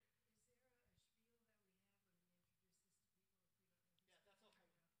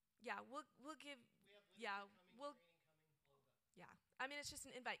Yeah, we'll give. We have Yeah, leadership coming, we'll. training coming, all of that. Yeah, I mean, it's just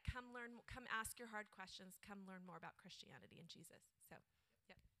an invite. Come learn. Come ask your hard questions. Come learn more about Christianity and Jesus. So,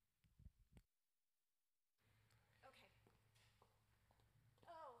 yep. Okay.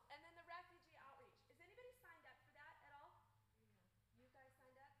 Oh, and then the refugee outreach. Is anybody signed up for that at all? You guys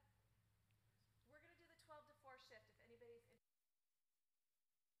signed up? We're gonna do the 12 to 4 shift. If anybody's interested.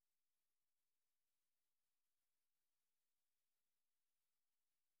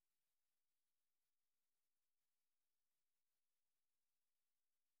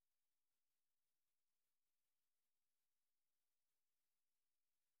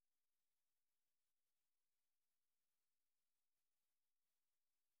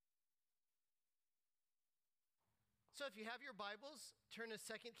 So if you have your Bibles, turn to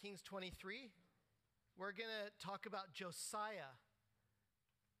 2 Kings 23. We're going to talk about Josiah.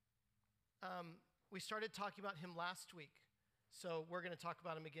 We started talking about him last week, so we're going to talk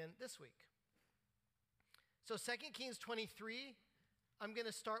about him again this week. So 2 Kings 23, I'm going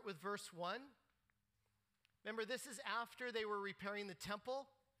to start with verse 1. Remember, this is after they were repairing the temple.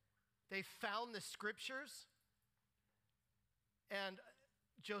 They found the scriptures. And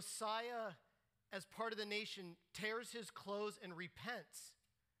Josiah, as part of the nation, tears his clothes and repents.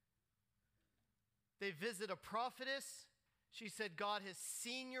 They visit a prophetess. She said, God has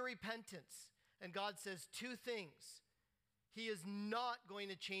seen your repentance. And God says two things. He is not going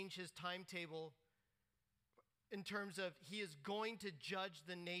to change his timetable in terms of he is going to judge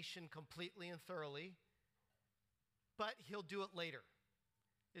the nation completely and thoroughly, but he'll do it later,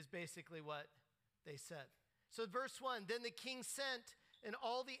 is basically what they said. So verse 1, then the king sent, and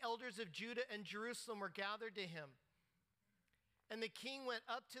all the elders of Judah and Jerusalem were gathered to him. And the king went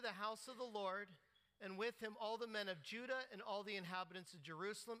up to the house of the Lord, and with him all the men of Judah and all the inhabitants of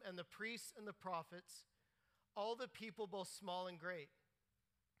Jerusalem and the priests and the prophets, all the people both small and great.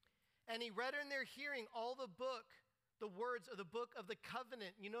 And he read in their hearing all the words of the book of the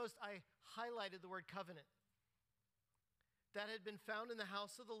covenant. You noticed I highlighted the word covenant. That had been found in the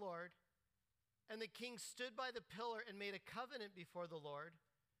house of the Lord. And the king stood by the pillar and made a covenant before the Lord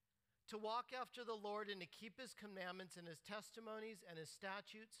to walk after the Lord and to keep his commandments and his testimonies and his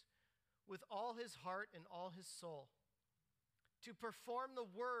statutes with all his heart and all his soul, to perform the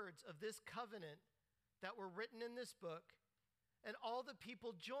words of this covenant that were written in this book. And all the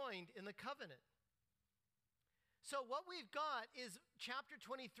people joined in the covenant. So what we've got is chapter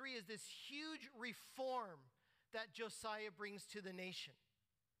 23 is this huge reform that Josiah brings to the nation.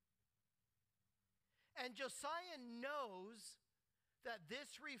 And Josiah knows that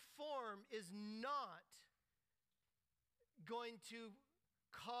this reform is not going to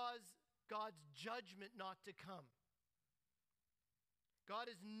cause God's judgment not to come. God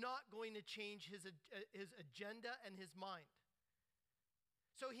is not going to change his agenda and his mind.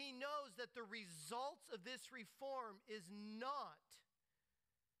 So he knows that the results of this reform is not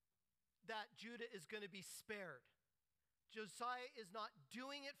that Judah is going to be spared. Josiah is not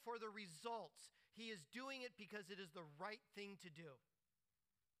doing it for the results. He is doing it because it is the right thing to do.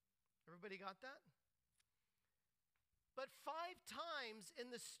 Everybody got that? But 5 times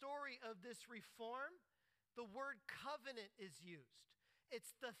in the story of this reform, the word covenant is used.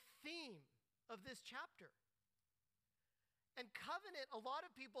 It's the theme of this chapter. And covenant, a lot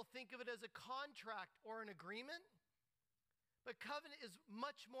of people think of it as a contract or an agreement, but covenant is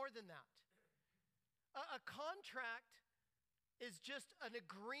much more than that. A contract is just an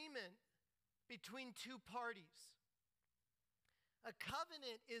agreement between two parties. A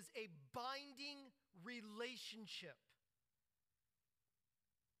covenant is a binding relationship.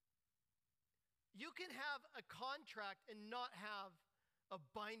 You can have a contract and not have a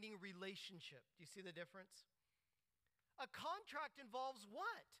binding relationship. Do you see the difference? A contract involves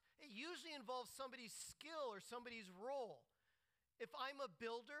what? It usually involves somebody's skill or somebody's role. If I'm a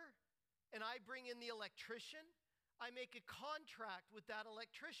builder and I bring in the electrician, I make a contract with that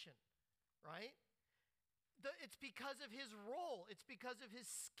electrician, right? It's because of his role. It's because of his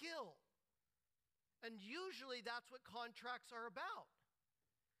skill. And usually that's what contracts are about.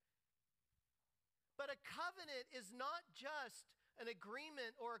 But a covenant is not just an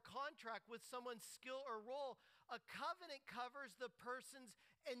agreement or a contract with someone's skill or role. A covenant covers the person's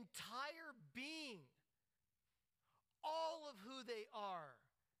entire being. All of who they are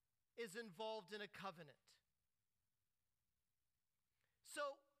is involved in a covenant.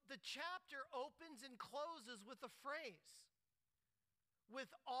 So the chapter opens and closes with a phrase,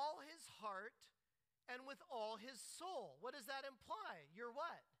 with all his heart and with all his soul. What does that imply? You're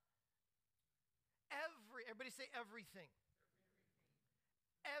what? Everybody say everything.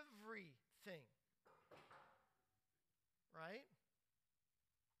 Everything. Right?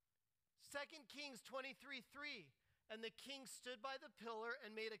 2 Kings 23:3. And the king stood by the pillar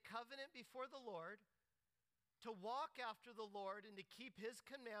and made a covenant before the Lord to walk after the Lord and to keep his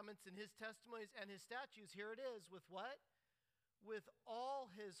commandments and his testimonies and his statutes. Here it is. With what? With all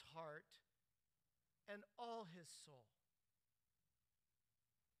his heart and all his soul.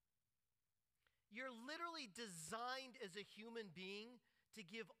 You're literally designed as a human being to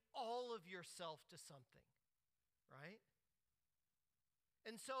give all of yourself to something, right?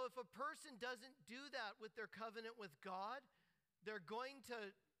 And so if a person doesn't do that with their covenant with God, they're going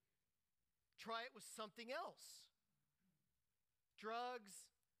to try it with something else. Drugs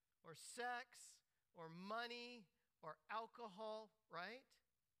or sex or money or alcohol, right?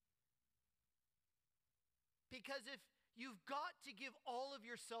 Because if you've got to give all of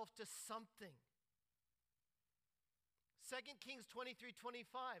yourself to something. 2 Kings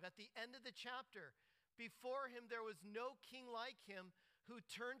 23:25, at the end of the chapter, before him there was no king like him who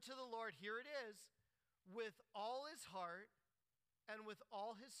turned to the Lord, here it is, with all his heart and with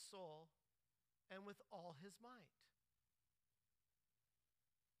all his soul and with all his might.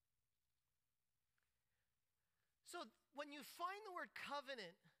 So when you find the word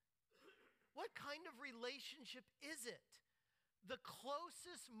covenant, what kind of relationship is it? The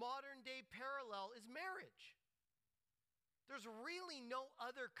closest modern day parallel is marriage. There's really no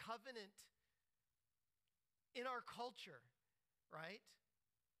other covenant in our culture, right?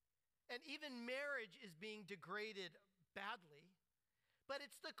 And even marriage is being degraded badly, but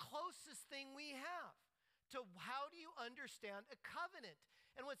it's the closest thing we have to how do you understand a covenant.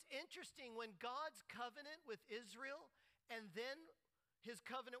 And what's interesting, when God's covenant with Israel and then his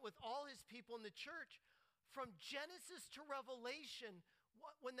covenant with all his people in the church, from Genesis to Revelation,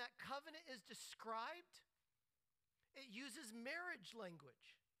 when that covenant is described, it uses marriage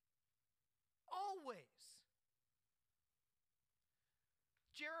language. Always.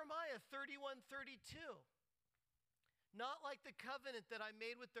 Jeremiah 31:32. Not like the covenant that I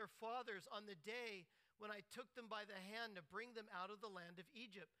made with their fathers on the day when I took them by the hand to bring them out of the land of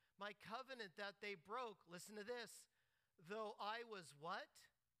Egypt. My covenant that they broke, listen to this, though I was what?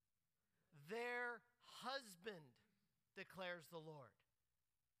 Their husband, declares the Lord.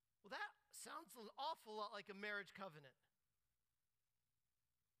 Well, that sounds an awful lot like a marriage covenant.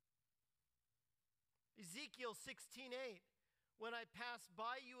 Ezekiel 16:8. When I passed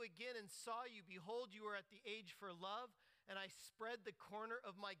by you again and saw you, behold, you were at the age for love, and I spread the corner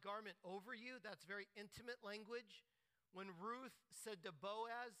of my garment over you. That's very intimate language. When Ruth said to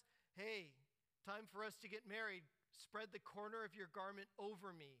Boaz, hey, time for us to get married, spread the corner of your garment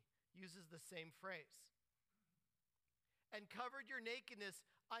over me, uses the same phrase. And covered your nakedness,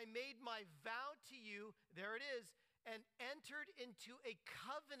 I made my vow to you, there it is, and entered into a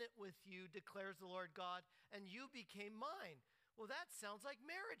covenant with you, declares the Lord God, and you became mine. Well, that sounds like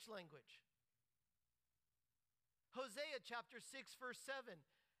marriage language. Hosea chapter 6, verse 7.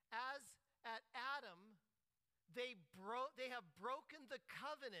 As at Adam, they have broken the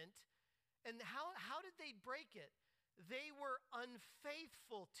covenant. And how did they break it? They were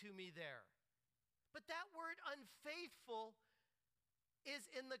unfaithful to me there. But that word unfaithful is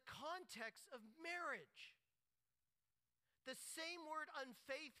in the context of marriage. The same word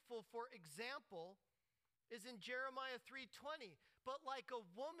unfaithful, for example, is in Jeremiah 3:20. But like a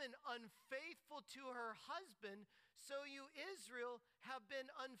woman unfaithful to her husband, so you, Israel, have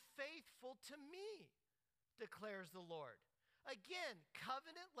been unfaithful to me, declares the Lord. Again,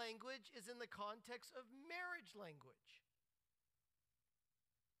 covenant language is in the context of marriage language.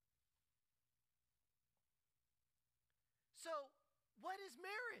 So, what is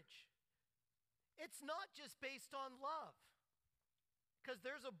marriage? It's not just based on love. Because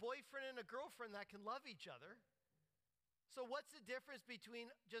there's a boyfriend and a girlfriend that can love each other. So what's the difference between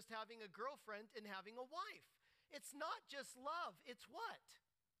just having a girlfriend and having a wife? It's not just love. It's what?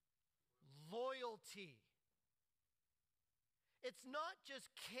 Loyalty. It's not just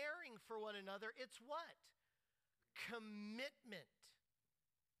caring for one another. It's what? Commitment.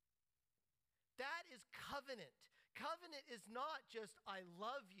 That is covenant. Covenant is not just I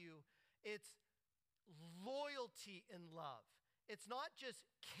love you. It's loyalty in love. It's not just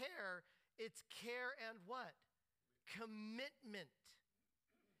care, it's care and what? Commitment.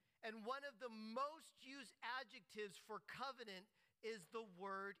 And one of the most used adjectives for covenant is the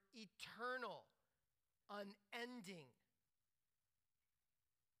word eternal, unending,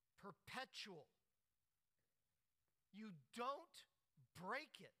 perpetual. You don't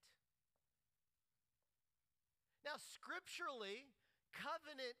break it. Now, scripturally,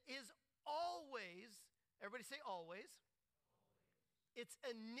 covenant is always, everybody say always. It's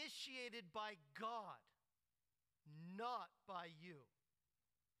initiated by God, not by you.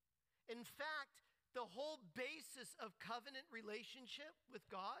 In fact, the whole basis of covenant relationship with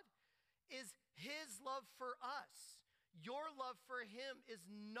God is his love for us. Your love for him is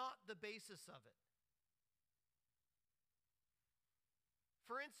not the basis of it.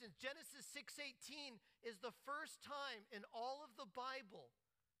 For instance, Genesis 6:18 is the first time in all of the Bible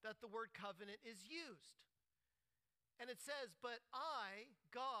that the word covenant is used. And it says, "But I,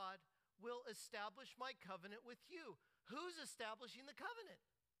 God, will establish my covenant with you." Who's establishing the covenant?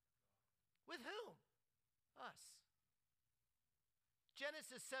 With whom? Us.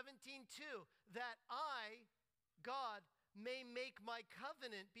 Genesis 17:2, "That I, God, may make my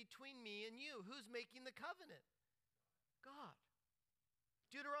covenant between me and you." Who's making the covenant? God.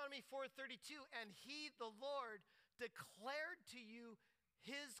 Deuteronomy 4:32, "And he, the Lord, declared to you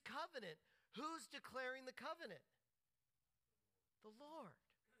his covenant." Who's declaring the covenant? The Lord.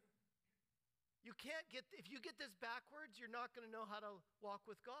 You can't if you get this backwards, you're not going to know how to walk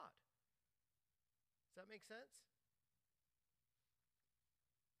with God. Does that make sense?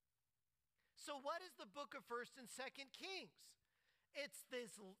 So what is the book of 1st and 2nd Kings? It's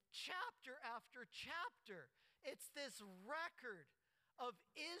this chapter after chapter. It's this record of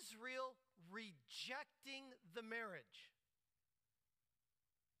Israel rejecting the marriage,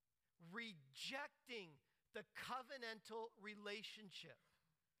 rejecting the covenantal relationship.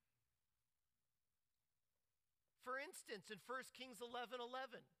 For instance, in 1 Kings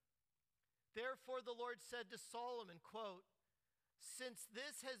 11:11, "Therefore the Lord said to Solomon," quote, "Since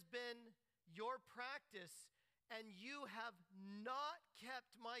this has been your practice, and you have not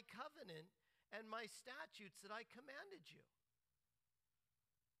kept my covenant and my statutes that I commanded you."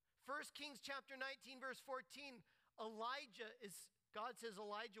 1 Kings chapter 19, verse 14, God says,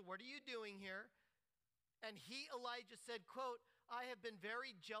 "Elijah, what are you doing here?" And Elijah said, quote, "I have been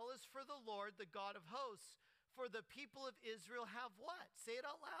very jealous for the Lord, the God of hosts, for the people of Israel have" what? Say it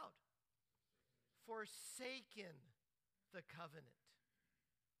out loud. "Forsaken the covenant."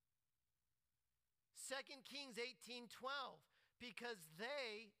 2 Kings 18:12, "Because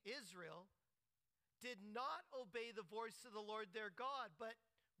they," Israel, "did not obey the voice of the Lord their God, but"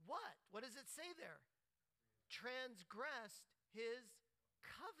 what? What does it say there? "Transgressed his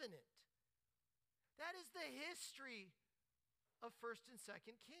covenant." That is the history of 1st and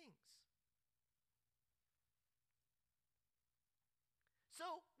 2nd Kings.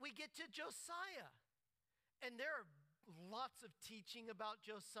 So we get to Josiah, and there are lots of teaching about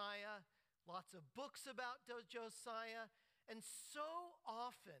Josiah, lots of books about Josiah, and so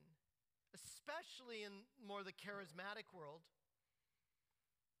often, especially in more the charismatic world,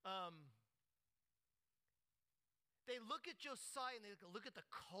 they look at Josiah and they look at the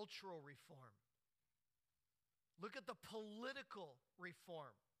cultural reform. Look at the political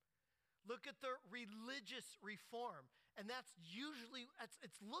reform. Look at the religious reform. And that's usually,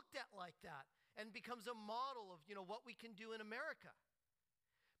 it's looked at like that and becomes a model of, what we can do in America.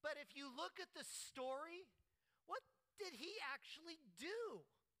 But if you look at the story, what did he actually do?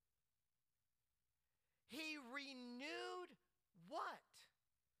 He renewed what?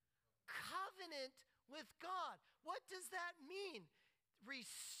 Covenant with God. What does that mean?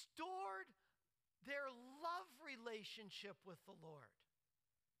 Restored their love relationship with the Lord.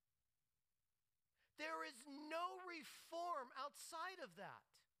 There is no reform outside of that.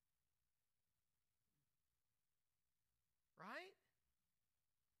 Right?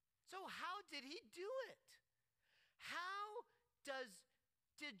 So how did he do it? How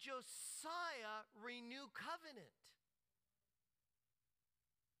did Josiah renew covenant?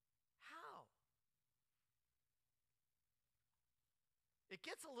 How? It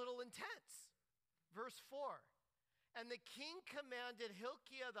gets a little intense. Verse 4, "And the king commanded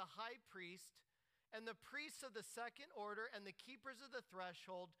Hilkiah the high priest and the priests of the second order and the keepers of the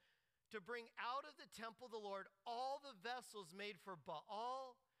threshold to bring out of the temple of the Lord all the vessels made for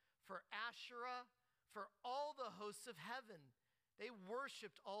Baal, for Asherah, for all the hosts of heaven." They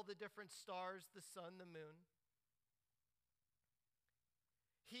worshiped all the different stars, the sun, the moon.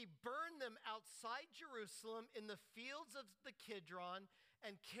 "He burned them outside Jerusalem in the fields of the Kidron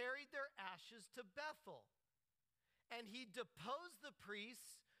and carried their ashes to Bethel. And he deposed the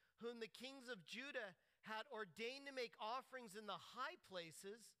priests whom the kings of Judah had ordained to make offerings in the high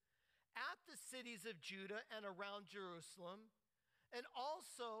places at the cities of Judah and around Jerusalem, and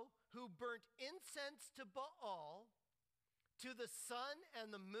also who burnt incense to Baal, to the sun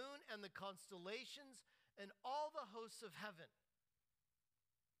and the moon and the constellations and all the hosts of heaven.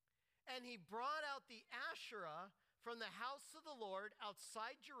 And he brought out the Asherah from the house of the Lord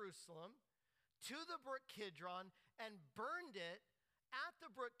outside Jerusalem to the brook Kidron and burned it at the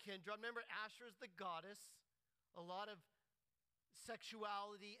brook Kidron." Remember, Asherah is the goddess. A lot of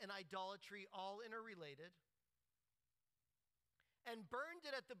sexuality and idolatry, all interrelated, and burned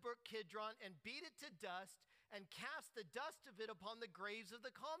it at the brook Kidron, and beat it to dust, and cast the dust of it upon the graves of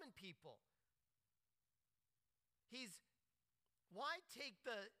the common people. Why take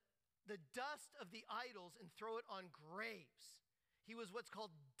the dust of the idols and throw it on graves? He was what's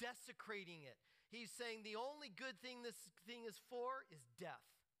called desecrating it. He's saying the only good thing this thing is for is death.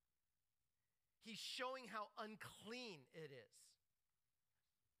 He's showing how unclean it is.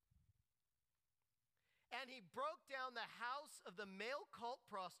 And he broke down the house of the male cult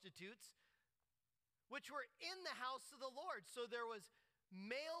prostitutes, which were in the house of the Lord. So there was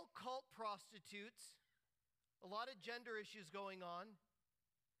male cult prostitutes, a lot of gender issues going on.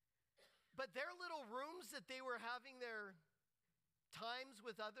 But their little rooms that they were having their times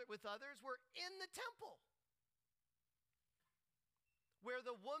with others were in the temple, where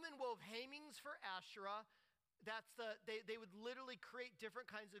the woman wove hangings for Asherah. They would literally create different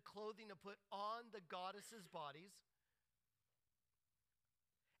kinds of clothing to put on the goddesses' bodies.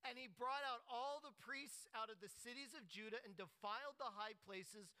 And he brought out all the priests out of the cities of Judah and defiled the high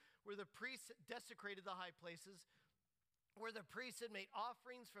places where the priests desecrated the high places, where the priests had made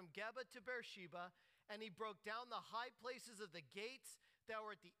offerings from Geba to Beersheba. And he broke down the high places of the gates that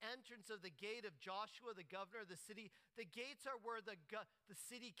were at the entrance of the gate of Joshua, the governor of the city. The gates are where the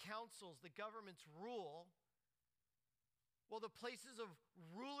city councils, the governments rule. Well, the places of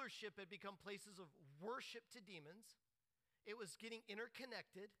rulership had become places of worship to demons. It was getting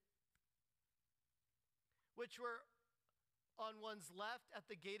interconnected, which were on one's left at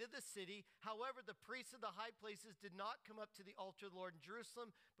the gate of the city. However, the priests of the high places did not come up to the altar of the Lord in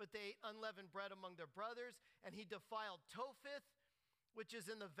Jerusalem, but they ate unleavened bread among their brothers. And he defiled Topheth, which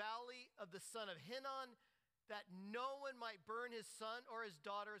is in the valley of the son of Hinnon, that no one might burn his son or his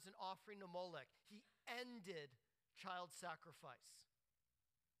daughter as an offering to Molech. He ended child sacrifice.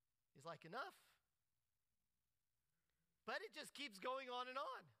 He's like, enough. But it just keeps going on and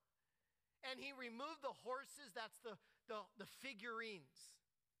on. And he removed the horses, that's the figurines,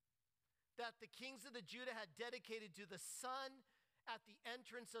 that the kings of the Judah had dedicated to the sun at the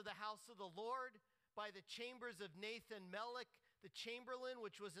entrance of the house of the Lord by the chambers of Nathan Melech, the chamberlain,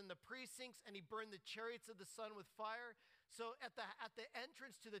 which was in the precincts, and he burned the chariots of the sun with fire. So at the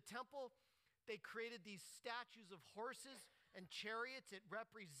entrance to the temple, they created these statues of horses and chariots. It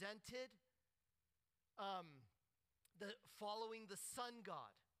represented following the sun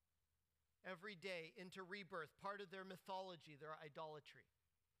god every day into rebirth, part of their mythology, their idolatry.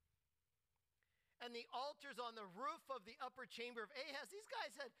 And the altars on the roof of the upper chamber of Ahaz, these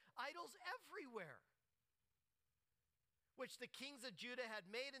guys had idols everywhere, which the kings of Judah had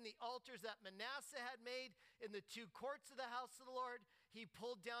made, and the altars that Manasseh had made in the two courts of the house of the Lord. He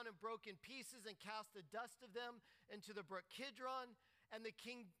pulled down and broke in pieces and cast the dust of them into the brook Kidron. And the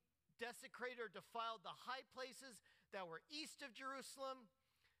king desecrated or defiled the high places that were east of Jerusalem,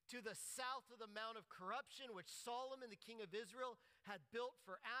 to the south of the Mount of Corruption, which Solomon, the king of Israel, had built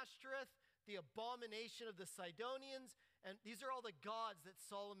for Ashtoreth, the abomination of the Sidonians. And these are all the gods that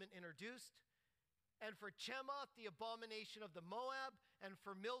Solomon introduced. And for Chemoth, the abomination of the Moab, and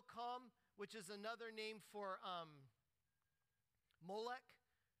for Milcom, which is another name for Molech,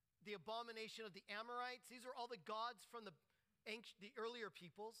 the abomination of the Amorites. These are all the gods from the earlier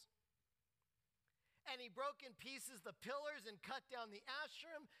peoples. And he broke in pieces the pillars and cut down the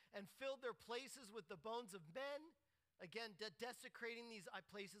Asherim and filled their places with the bones of men. Again, desecrating these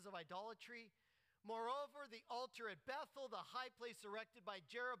places of idolatry. Moreover, the altar at Bethel, the high place erected by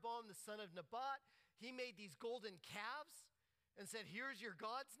Jeroboam, the son of Nebat, he made these golden calves and said, here's your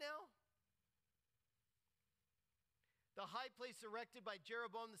gods now. The high place erected by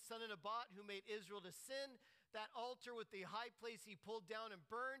Jeroboam, the son of Nebat, who made Israel to sin, that altar with the high place he pulled down and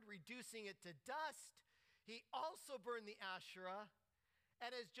burned, reducing it to dust. He also burned the Asherah.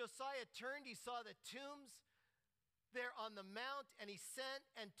 And as Josiah turned, he saw the tombs there on the mount, and he sent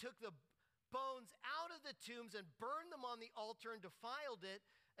and took the bones out of the tombs and burned them on the altar and defiled it,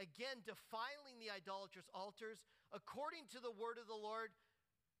 again defiling the idolatrous altars, according to the word of the Lord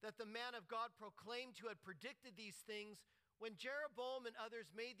that the man of God proclaimed, who had predicted these things. When Jeroboam and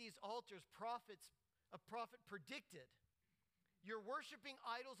others made these altars, a prophet predicted, you're worshiping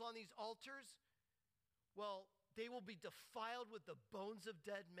idols on these altars, well, they will be defiled with the bones of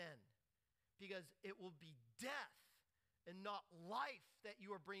dead men, because it will be death and not life that you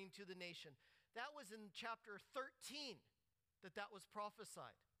are bringing to the nation. That was in chapter 13 that was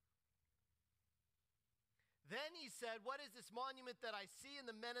prophesied. Then he said, what is this monument that I see? And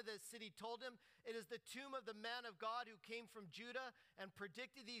the men of the city told him, it is the tomb of the man of God who came from Judah and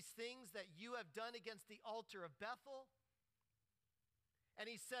predicted these things that you have done against the altar of Bethel. And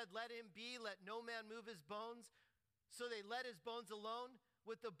he said, let him be, let no man move his bones. So they let his bones alone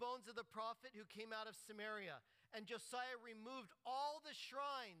with the bones of the prophet who came out of Samaria. And Josiah removed all the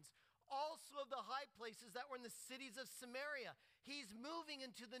shrines, also of the high places that were in the cities of Samaria. He's moving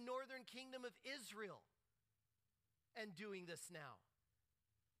into the northern kingdom of Israel and doing this now,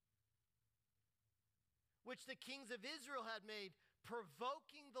 which the kings of Israel had made,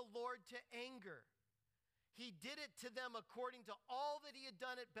 provoking the Lord to anger. He did it to them according to all that he had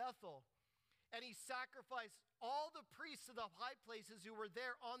done at Bethel. And he sacrificed all the priests of the high places who were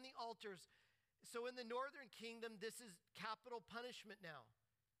there on the altars. So in the northern kingdom, this is capital punishment now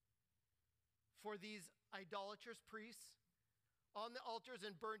for these idolatrous priests on the altars,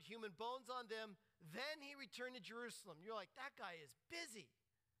 and burned human bones on them. Then he returned to Jerusalem. You're like, that guy is busy.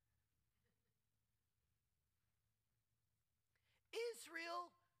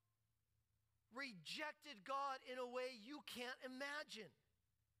 Israel rejected God in a way you can't imagine.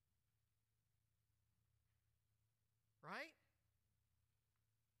 Right?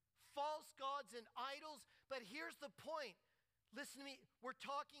 False gods and idols. But here's the point. Listen to me. We're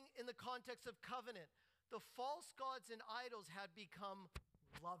talking in the context of covenant. The false gods and idols had become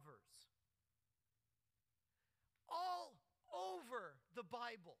lovers. All over the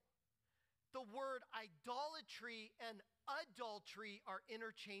Bible, the word idolatry and adultery are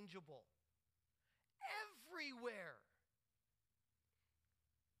interchangeable. Everywhere.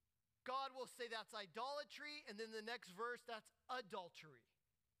 God will say that's idolatry, and then the next verse, that's adultery.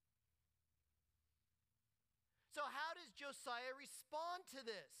 So how does Josiah respond to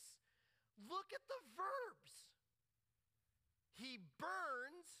this? Look at the verbs. He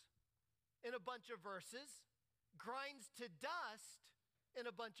burns in a bunch of verses, grinds to dust in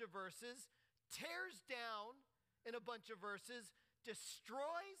a bunch of verses, tears down in a bunch of verses,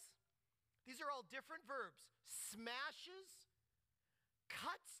 destroys. These are all different verbs. Smashes,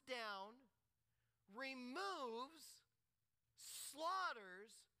 cuts down, removes,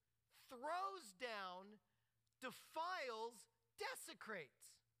 slaughters, throws down, defiles,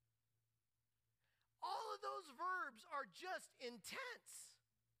 desecrates. All of those verbs are just intense.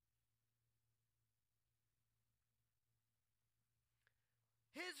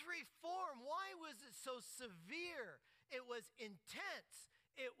 His reform, why was it so severe? It was intense,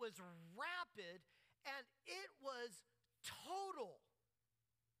 it was rapid, and it was total.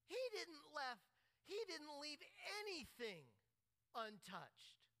 He didn't leave anything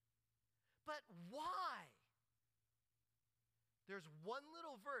untouched. But why? There's one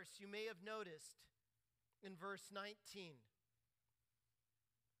little verse you may have noticed in verse 19,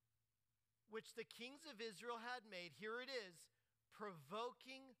 which the kings of Israel had made. Here it is,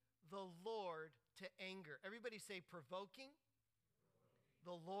 provoking the Lord to anger. Everybody say provoking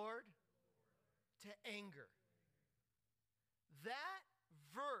the Lord to anger. That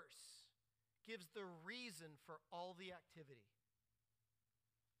verse gives the reason for all the activity.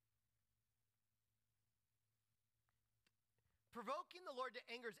 Provoking the Lord to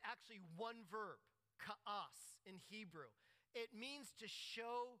anger is actually one verb, ka'as in Hebrew. It means to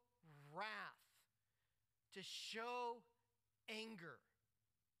show wrath, to show anger.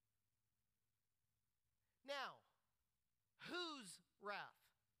 Now, whose wrath?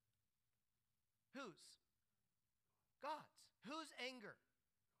 Whose? God's. Whose anger?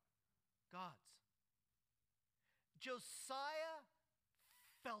 God's. Josiah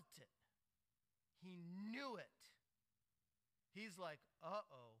felt it. He knew it. He's like,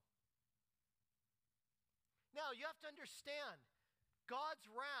 uh-oh. Now, you have to understand, God's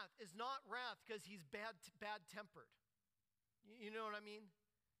wrath is not wrath because he's bad-tempered. You know what I mean?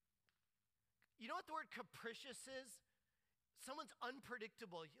 You know what the word capricious is? Someone's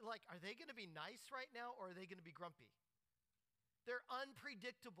unpredictable. Like, are they going to be nice right now, or are they going to be grumpy? They're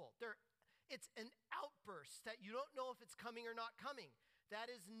unpredictable. It's an outburst that you don't know if it's coming or not coming.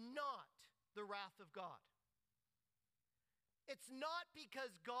 That is not the wrath of God. It's not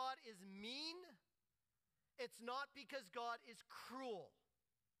because God is mean. It's not because God is cruel.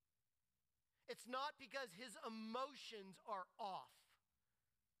 It's not because his emotions are off.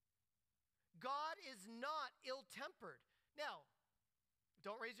 God is not ill-tempered. Now,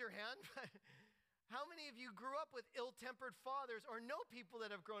 don't raise your hand, but how many of you grew up with ill-tempered fathers or know people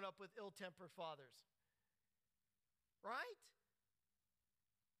that have grown up with ill-tempered fathers? Right?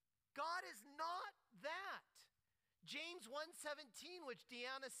 God is not that. James 1:17, which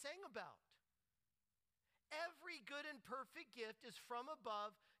Deanna sang about. Every good and perfect gift is from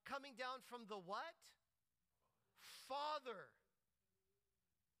above, coming down from the what? Father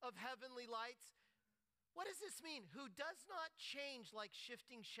of heavenly lights. What does this mean? Who does not change like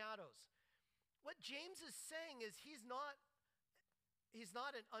shifting shadows. What James is saying is he's not He's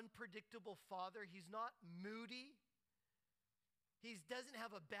not an unpredictable father. He's not moody. He doesn't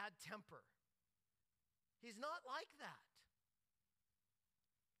have a bad temper. He's not like that.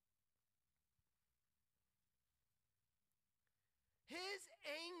 His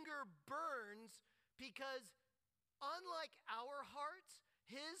anger burns because, unlike our hearts,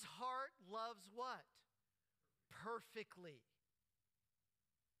 his heart loves what? Perfectly.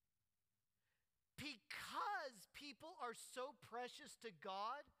 Because people are so precious to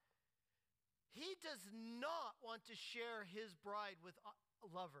God, he does not want to share his bride with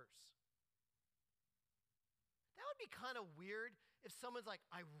lovers. That would be kind of weird if someone's like,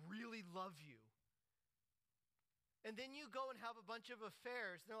 I really love you. And then you go and have a bunch of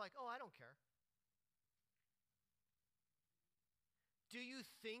affairs, and they're like, oh, I don't care. Do you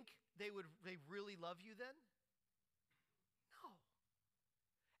think they really love you then? No.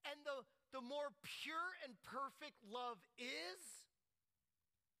 And the more pure and perfect love is,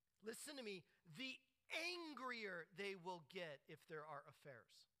 listen to me, the angrier they will get if there are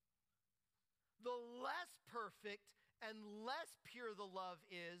affairs. The less perfect and less pure the love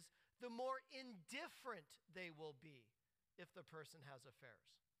is, the more indifferent they will be if the person has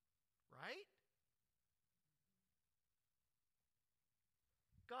affairs. Right?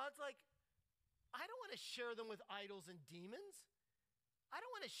 God's like, I don't want to share them with idols and demons. I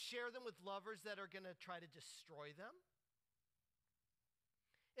don't want to share them with lovers that are going to try to destroy them.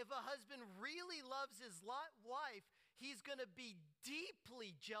 If a husband really loves his wife, he's going to be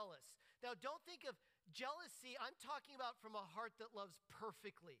deeply jealous. Now, don't think of jealousy. I'm talking about from a heart that loves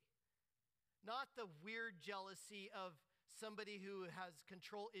perfectly. Not the weird jealousy of somebody who has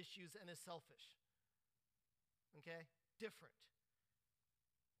control issues and is selfish. Okay? Different.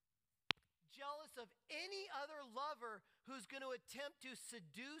 Jealous of any other lover who's going to attempt to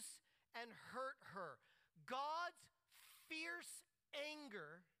seduce and hurt her. God's fierce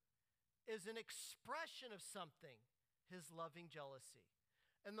anger is an expression of something, his loving jealousy.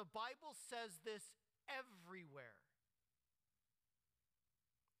 And the Bible says this everywhere.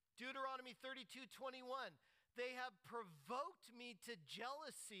 Deuteronomy 32:21, they have provoked me to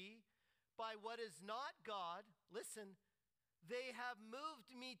jealousy by what is not God. Listen, they have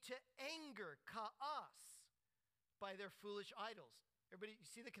moved me to anger, ka'as, by their foolish idols. Everybody, you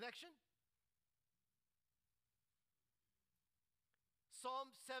see the connection?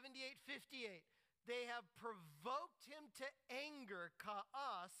 Psalm 78:58, they have provoked him to anger,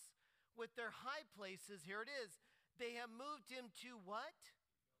 ka'as, with their high places. Here it is. They have moved him to what?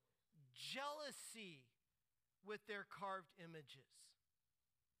 Jealousy with their carved images.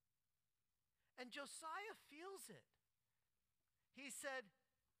 And Josiah feels it. He said,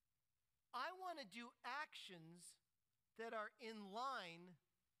 I want to do actions that are in line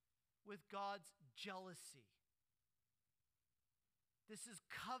with God's jealousy. This is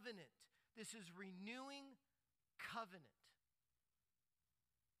covenant. This is renewing covenant.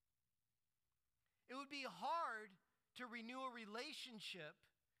 It would be hard to renew a relationship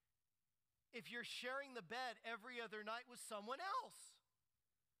if you're sharing the bed every other night with someone else.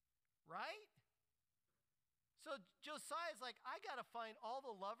 Right? So Josiah's like, I got to find all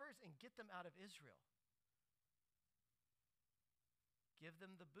the lovers and get them out of Israel. Give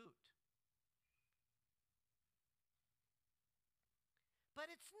them the boot.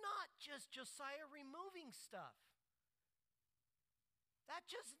 But it's not just Josiah removing stuff. That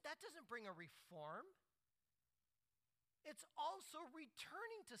doesn't bring a reform. It's also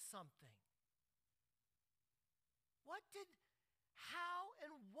returning to something. How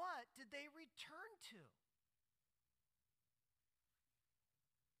and what did they return to?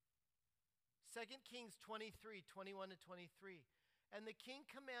 2 Kings 23:21 to 23. And the king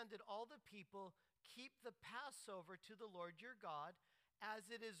commanded all the people, keep the Passover to the Lord your God,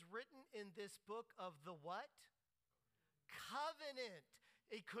 as it is written in this book of the what? Covenant.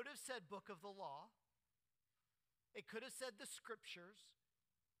 It could have said book of the law. It could have said the scriptures.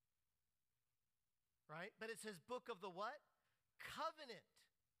 Right? But it says book of the what? Covenant.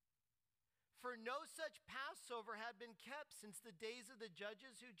 For no such Passover had been kept since the days of the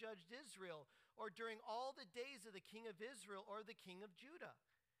judges who judged Israel, or during all the days of the king of Israel or the king of Judah.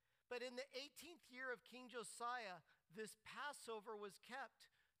 But in the 18th year of King Josiah, this Passover was kept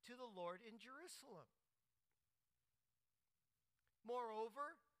to the Lord in Jerusalem.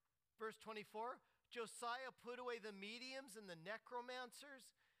 Moreover, verse 24, Josiah put away the mediums and the necromancers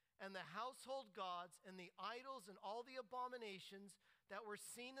and the household gods and the idols and all the abominations that were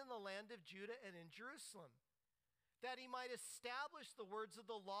seen in the land of Judah and in Jerusalem, that he might establish the words of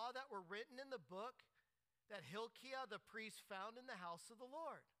the law that were written in the book that Hilkiah the priest found in the house of the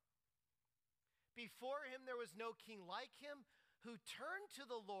Lord. Before him there was no king like him, who turned to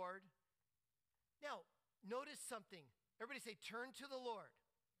the Lord. Now, notice something. Everybody say, turn to the Lord.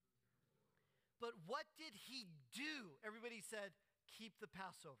 But what did he do? Everybody said, keep the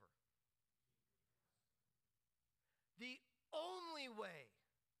Passover. The only way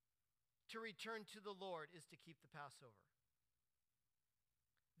to return to the Lord is to keep the Passover.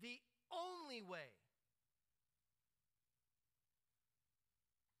 The only way.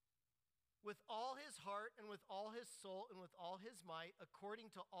 With all his heart and with all his soul and with all his might,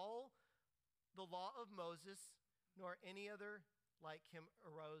 according to all the law of Moses, nor any other like him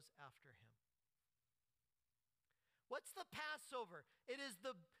arose after him. What's the Passover? It is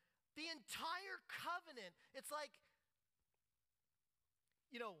the entire covenant. It's like,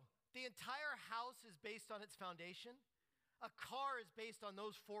 the entire house is based on its foundation. A car is based on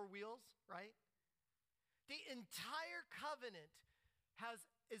those four wheels, right? The entire covenant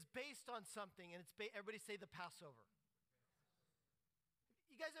is based on something, and everybody say the Passover.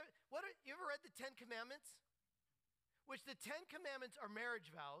 You guys, you ever read the Ten Commandments? Which the Ten Commandments are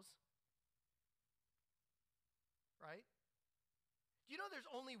marriage vows, right? Do you know there's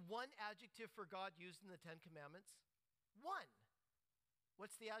only one adjective for God used in the Ten Commandments? One.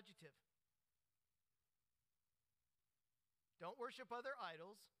 What's the adjective? Don't worship other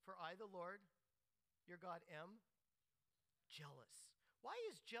idols, for I, the Lord, your God, am jealous. Why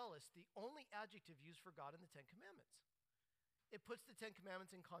is jealous the only adjective used for God in the Ten Commandments? It puts the Ten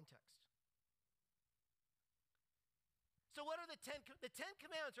Commandments in context. So what are the Ten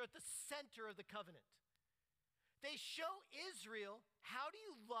Commandments are at the center of the covenant. They show Israel, how do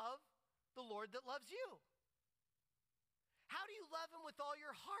you love the Lord that loves you? How do you love him with all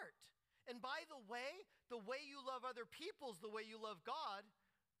your heart? And by the way you love other people is the way you love God.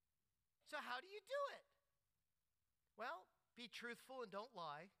 So how do you do it? Well, be truthful and don't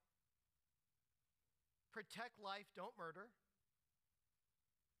lie. Protect life, don't murder.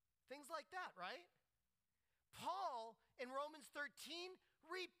 Things like that, right? Paul in Romans 13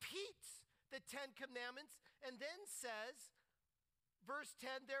 repeats the Ten Commandments and then says, verse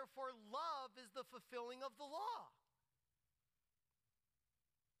 10, therefore love is the fulfilling of the law.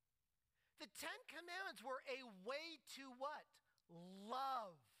 The Ten Commandments were a way to what?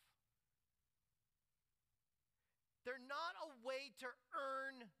 Love. They're not a way to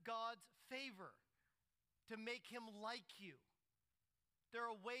earn God's favor, to make him like you.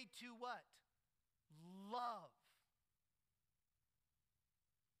 They're a way to what? Love.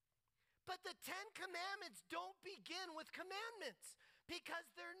 But the Ten Commandments don't begin with commandments because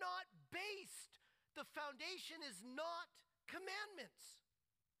they're not based. The foundation is not commandments.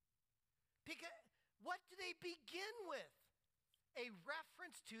 Because what do they begin with? A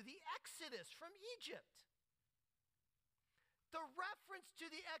reference to the Exodus from Egypt. The reference to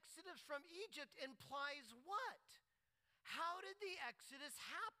the Exodus from Egypt implies what? How did the Exodus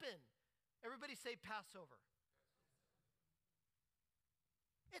happen? Everybody say Passover.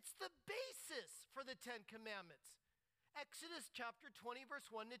 It's the basis for the Ten Commandments. Exodus chapter 20,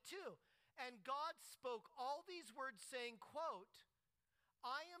 verse 1 to 2. And God spoke all these words saying, quote,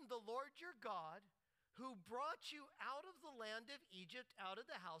 I am the Lord your God who brought you out of the land of Egypt, out of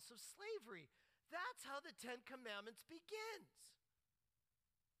the house of slavery. That's how the Ten Commandments begins.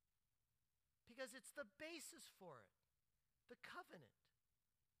 Because it's the basis for it, the covenant.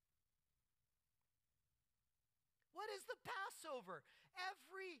 What is the Passover?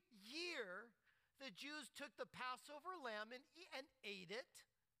 Every year, the Jews took the Passover lamb and ate it.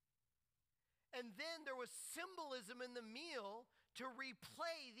 And then there was symbolism in the meal to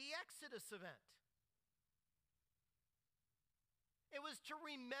replay the Exodus event. It was to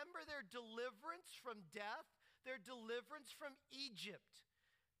remember their deliverance from death, their deliverance from Egypt.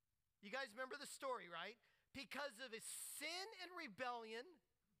 You guys remember the story, right? Because of his sin and rebellion,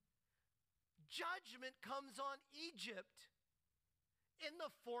 judgment comes on Egypt in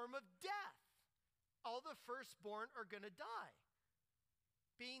the form of death. All the firstborn are going to die,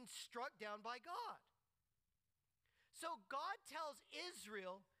 being struck down by God. So God tells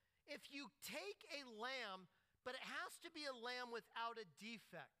Israel, if you take a lamb, but it has to be a lamb without a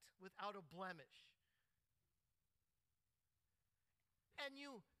defect, without a blemish, and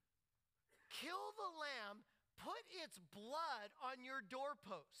you kill the lamb, put its blood on your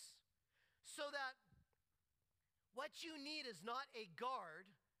doorposts, so that what you need is not a guard,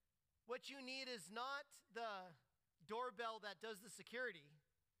 what you need is not the doorbell that does the security.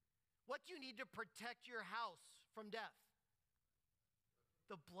 What you need to protect your house from death?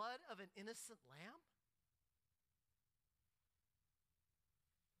 The blood of an innocent lamb?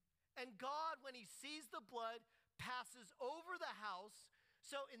 And God, when he sees the blood, passes over the house.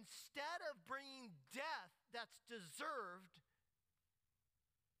 So instead of bringing death that's deserved,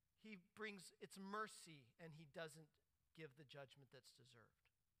 he brings its mercy, and he doesn't give the judgment that's deserved.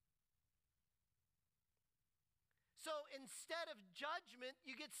 So instead of judgment,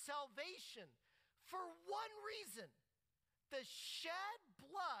 you get salvation for one reason: the shed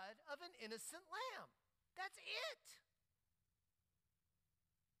blood of an innocent lamb. That's it.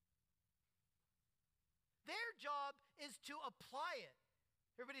 Their job is to apply it.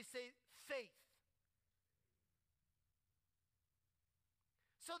 Everybody say faith.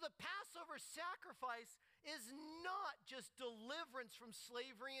 So the Passover sacrifice is not just deliverance from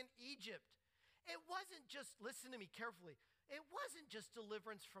slavery in Egypt. It wasn't just, listen to me carefully, it wasn't just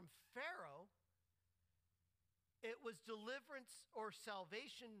deliverance from Pharaoh. It was deliverance or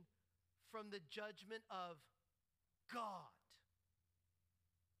salvation from the judgment of God.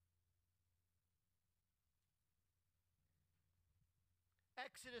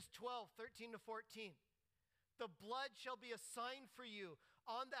 Exodus 12:13-14. The blood shall be a sign for you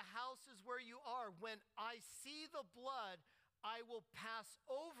on the houses where you are. When I see the blood, I will pass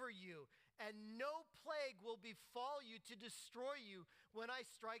over you, and no plague will befall you to destroy you when I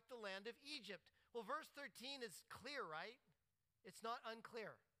strike the land of Egypt. Well, verse 13 is clear, right? It's not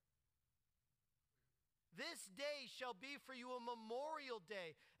unclear. This day shall be for you a memorial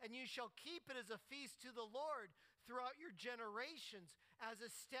day, and you shall keep it as a feast to the Lord throughout your generations, as a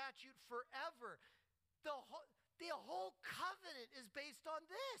statute forever. The whole covenant is based on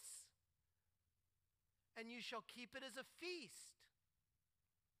this. And you shall keep it as a feast.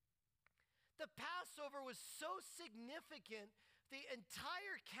 The Passover was so significant, the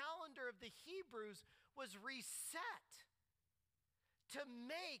entire calendar of the Hebrews was reset to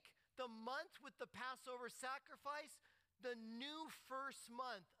make the month with the Passover sacrifice the new first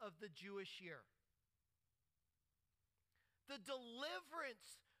month of the Jewish year. The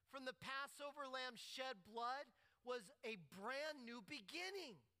deliverance from the Passover lamb's shed blood was a brand new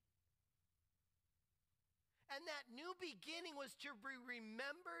beginning. And that new beginning was to be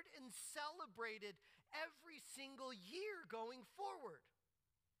remembered and celebrated every single year going forward.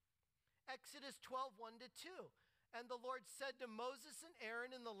 Exodus 12:1-2. And the Lord said to Moses and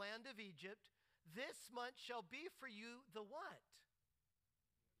Aaron in the land of Egypt, this month shall be for you the what?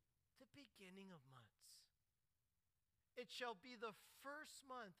 The beginning of months. It shall be the first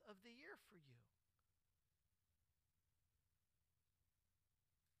month of the year for you.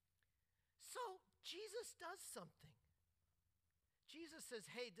 So Jesus does something. Jesus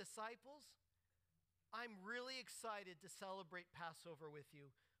says, hey, disciples, I'm really excited to celebrate Passover with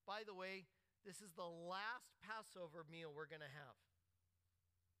you. By the way, this is the last Passover meal we're going to have.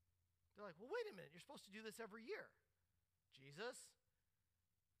 They're like, well, wait a minute. You're supposed to do this every year. Jesus,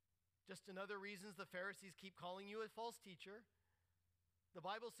 just another reason the Pharisees keep calling you a false teacher. The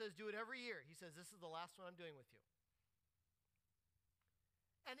Bible says do it every year. He says, this is the last one I'm doing with you.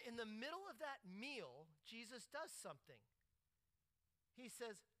 And in the middle of that meal, Jesus does something. He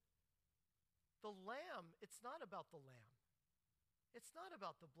says, the lamb, it's not about the lamb. It's not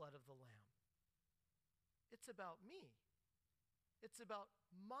about the blood of the lamb. It's about me. It's about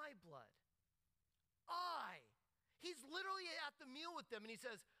my blood. He's literally at the meal with them, and he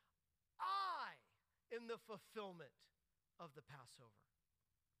says, I am the fulfillment of the Passover.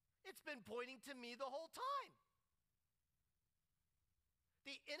 It's been pointing to me the whole time.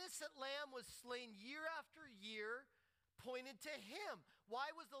 The innocent lamb was slain year after year, pointed to him.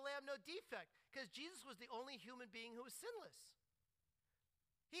 Why was the lamb no defect? Because Jesus was the only human being who was sinless.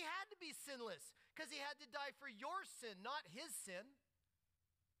 He had to be sinless because he had to die for your sin, not his sin.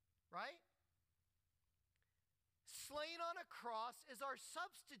 Right? Slain on a cross is our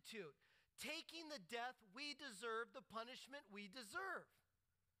substitute, taking the death we deserve, the punishment we deserve.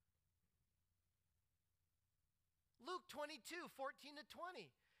 Luke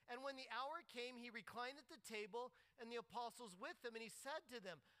 22:14-20. And when the hour came, he reclined at the table and the apostles with him, and he said to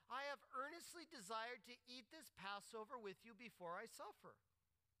them, I have earnestly desired to eat this Passover with you before I suffer.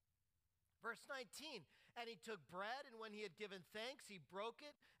 Verse 19, and he took bread, and when he had given thanks, he broke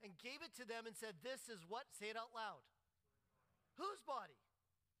it and gave it to them and said, this is what? Say it out loud. Whose body?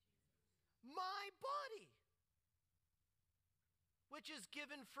 My body, which is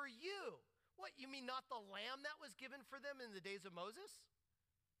given for you. What, you mean not the lamb that was given for them in the days of Moses?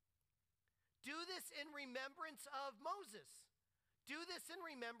 Do this in remembrance of Moses. Do this in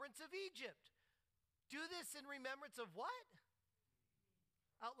remembrance of Egypt. Do this in remembrance of what?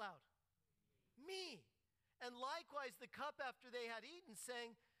 Out loud. Me. And likewise the cup after they had eaten,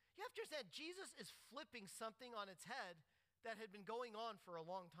 saying, you have to understand, Jesus is flipping something on its head that had been going on for a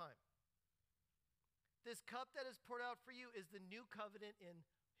long time. This cup that is poured out for you is the new covenant in,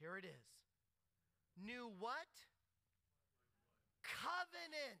 here it is. New what?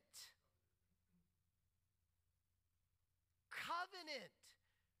 Covenant. Covenant.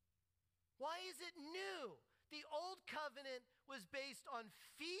 Why is it new? The old covenant was based on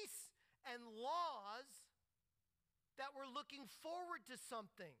feasts and laws that were looking forward to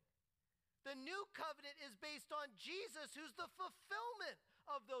something. The new covenant is based on Jesus, who's the fulfillment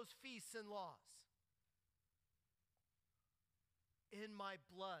of those feasts and laws. In my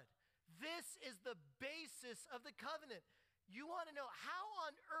blood. This is the basis of the covenant. You want to know, how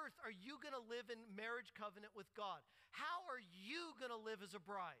on earth are you going to live in marriage covenant with God? How are you going to live as a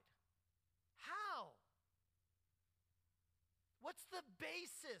bride? How? What's the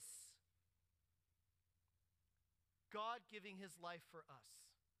basis? God giving his life for us.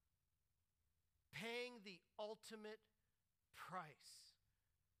 Paying the ultimate price.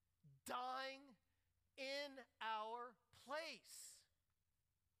 Dying in our place.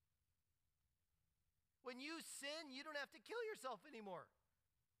 When you sin, you don't have to kill yourself anymore.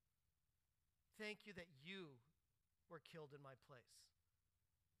 Thank you that you were killed in my place.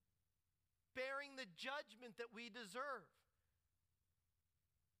 Bearing the judgment that we deserve.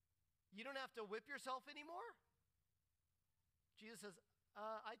 You don't have to whip yourself anymore. Jesus says,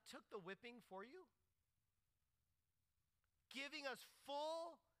 I took the whipping for you. Giving us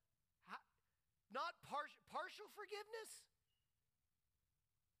full, not partial forgiveness.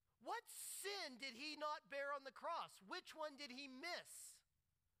 What sin did he not bear on the cross? Which one did he miss?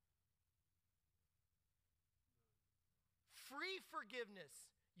 Free forgiveness.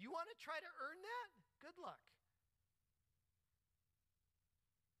 You want to try to earn that? Good luck.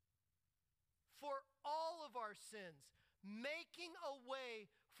 For all of our sins, making a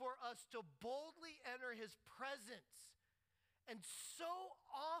way for us to boldly enter his presence. And so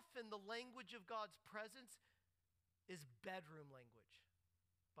often the language of God's presence is bedroom language,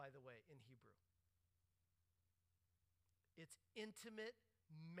 by the way, in Hebrew. It's intimate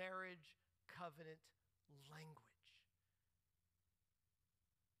marriage covenant language.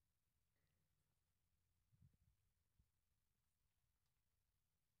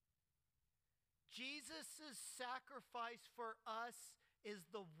 Jesus' sacrifice for us is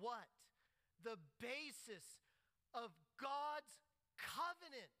the what? The basis of God's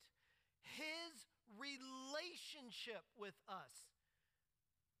covenant, his relationship with us.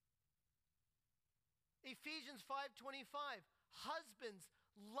 Ephesians 5:25, husbands,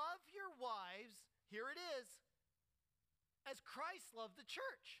 love your wives, here it is, as Christ loved the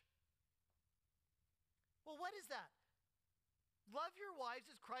church. Well, what is that? Love your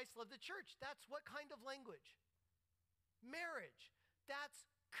wives as Christ loved the church. That's what kind of language? Marriage. That's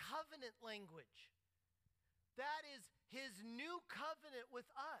covenant language. That is his new covenant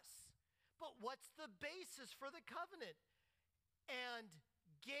with us. But what's the basis for the covenant? And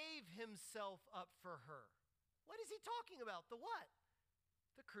gave himself up for her. What is he talking about? The what?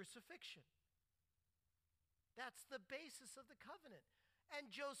 The crucifixion. That's the basis of the covenant. And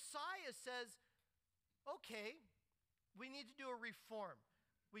Josiah says, okay, we need to do a reform.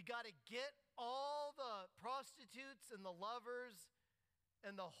 We got to get all the prostitutes and the lovers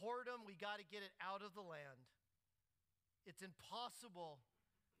and the whoredom, we got to get it out of the land. It's impossible.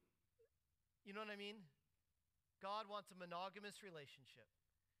 You know what I mean? God wants a monogamous relationship.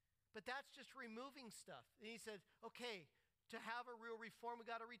 But that's just removing stuff. And he says, okay, to have a real reform, we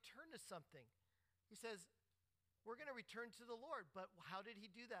got to return to something. He says, we're going to return to the Lord. But how did he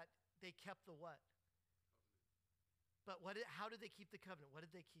do that? They kept the what? But how did they keep the covenant? What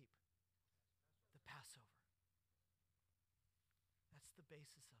did they keep? The Passover. That's the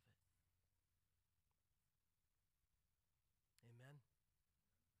basis of it. Amen.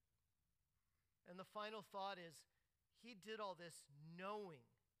 And the final thought is, he did all this knowing.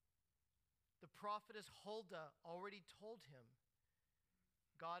 The prophetess Huldah already told him,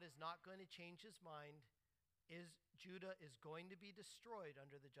 God is not going to change his mind. Judah is going to be destroyed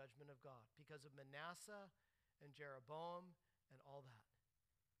under the judgment of God because of Manasseh and Jeroboam and all that.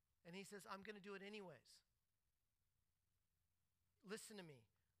 And he says, I'm going to do it anyways. Listen to me.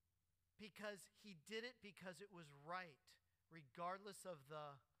 Because he did it because it was right, regardless of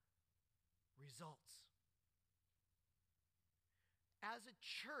the results. As a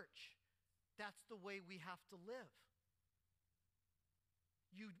church, that's the way we have to live.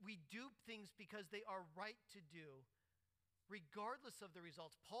 We do things because they are right to do, regardless of the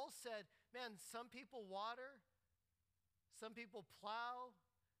results. Paul said, man, some people water, some people plow,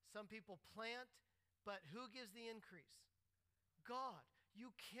 some people plant, but who gives the increase? God.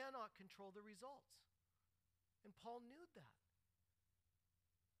 You cannot control the results. And Paul knew that.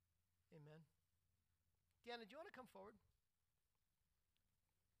 Amen. Deanna, do you want to come forward?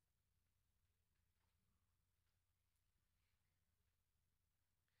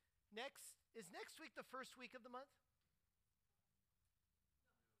 Is next week the first week of the month?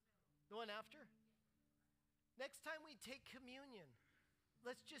 The one after? Next time we take communion,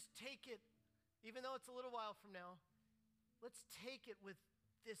 let's just take it, even though it's a little while from now, let's take it with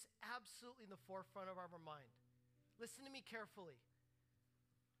this absolutely in the forefront of our mind. Listen to me carefully.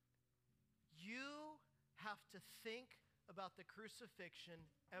 You have to think about the crucifixion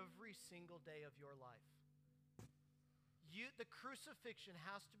every single day of your life. The crucifixion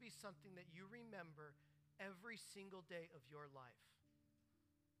has to be something that you remember every single day of your life.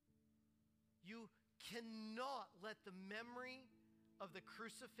 You cannot let the memory of the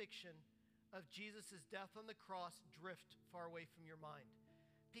crucifixion of Jesus' death on the cross drift far away from your mind,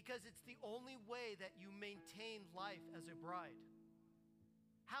 because it's the only way that you maintain life as a bride.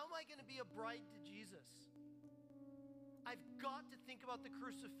 How am I going to be a bride to Jesus? I've got to think about the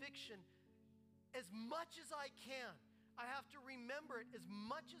crucifixion as much as I can. I have to remember it as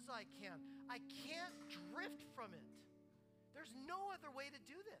much as I can. I can't drift from it. There's no other way to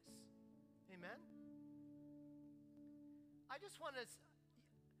do this. Amen? I just want to,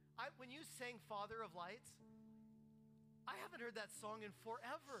 when you sang Father of Lights, I haven't heard that song in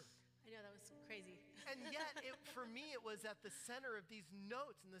forever. I know, that was crazy. And yet, for me, it was at the center of these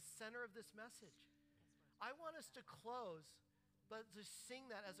notes, in the center of this message. I want us to close, but just sing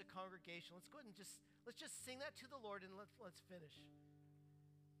that as a congregation. Let's go ahead and let's just sing that to the Lord, and let's finish.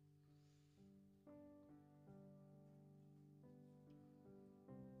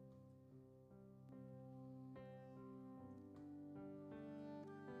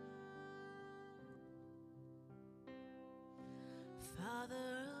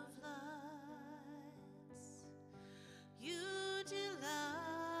 Father of lights, you delight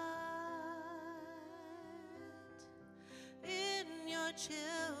in your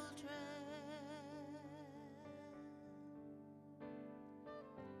children.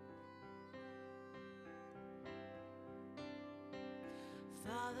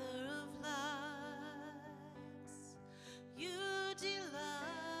 Father of lights, you delight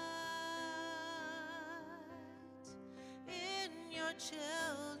in your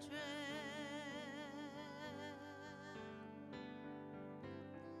children.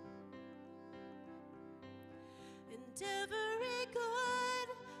 And ever